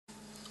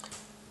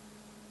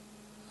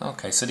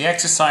Okay, so the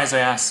exercise I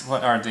asked,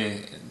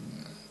 the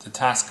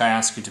task I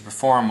asked you to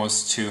perform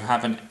was to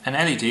have an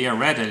LED, a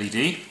red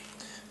LED,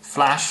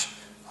 flash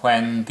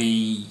when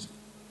the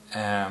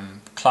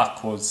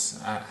clock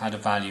was had a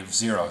value of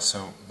 0,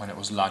 so when it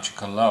was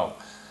logical low.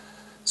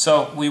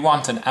 So we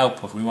want an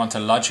output. We want a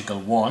logical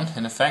 1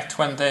 in effect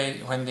when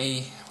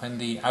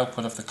the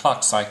output of the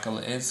clock cycle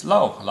is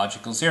low, a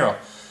logical 0.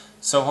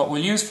 So what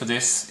we'll use for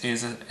this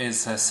is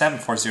a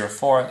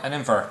 7404, an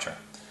inverter.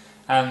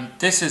 And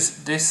this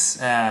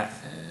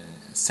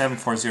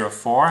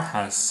 7404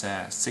 has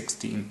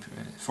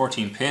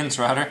 14 pins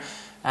rather,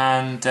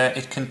 and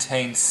it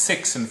contains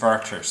 6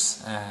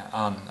 inverters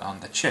on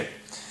the chip.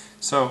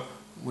 So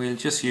we'll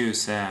just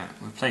use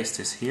we'll place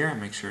this here and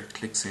make sure it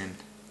clicks in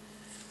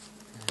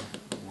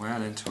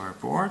well into our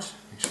board.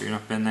 Make sure you're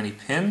not bending any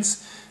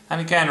pins. And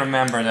again,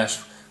 remember that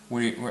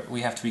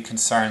we have to be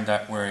concerned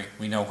that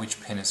we know which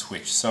pin is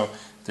which. So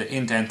the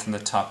indent on the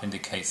top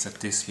indicates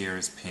that this here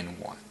is pin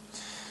 1.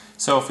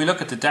 So if we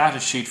look at the data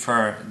sheet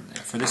for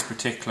this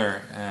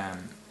particular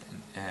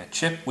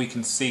chip, we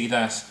can see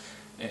that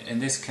in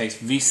this case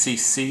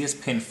VCC is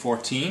pin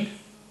 14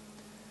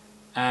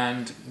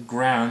 and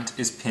ground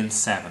is pin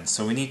 7.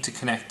 So we need to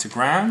connect to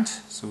ground.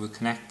 So we'll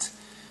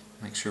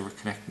make sure we're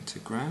connecting to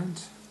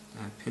ground.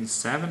 Pin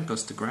 7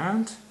 goes to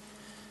ground,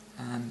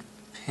 and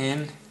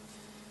pin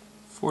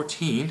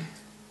 14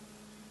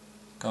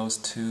 goes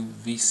to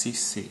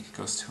VCC,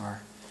 goes to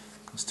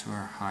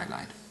our high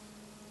line.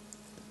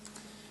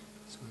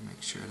 So we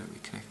make sure that we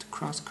connect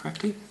across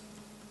correctly.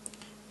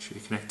 Make sure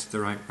you connect to the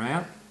right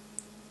rail.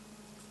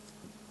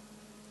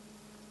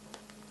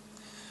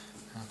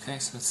 Okay,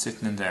 so it's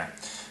sitting in there.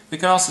 We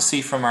can also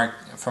see from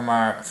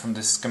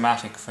the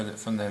schematic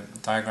from the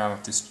diagram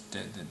of this the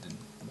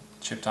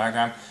chip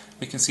diagram,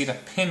 we can see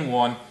that pin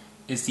 1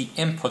 is the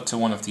input to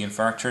one of the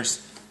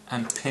inverters,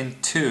 and pin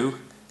 2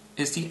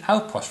 is the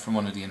output from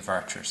one of the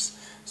inverters.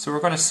 So we're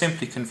going to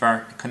simply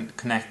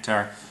connect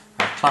our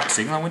clock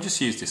signal, and we'll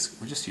just use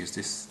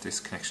this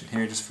connection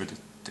here just for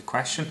the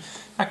question.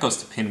 That goes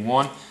to pin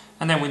 1,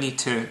 and then we need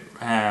to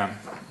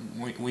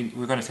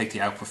we're going to take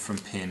the output from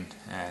pin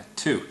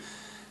 2.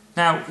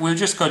 Now we're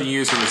just going to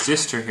use a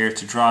resistor here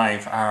to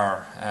drive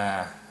our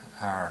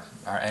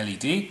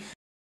LED.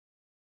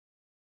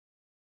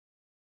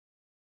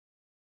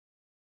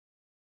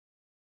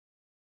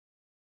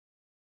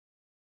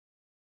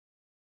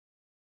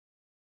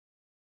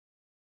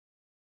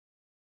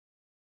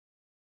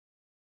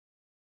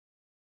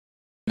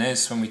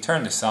 Is when we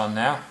turn this on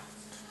now,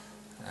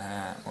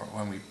 or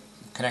when we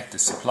connect the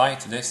supply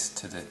to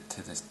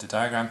the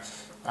diagram,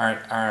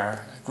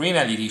 our green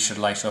LED should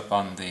light up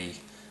on the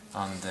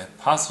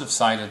positive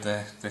side of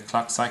the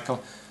clock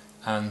cycle,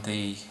 and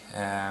the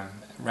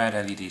red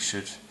LED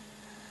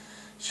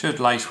should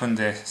light when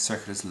the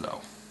circuit is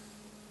low.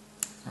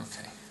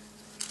 Okay,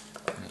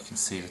 and you can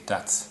see that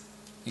that's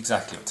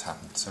exactly what's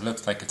happened. So it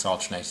looks like it's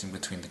alternating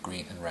between the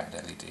green and red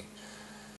LED.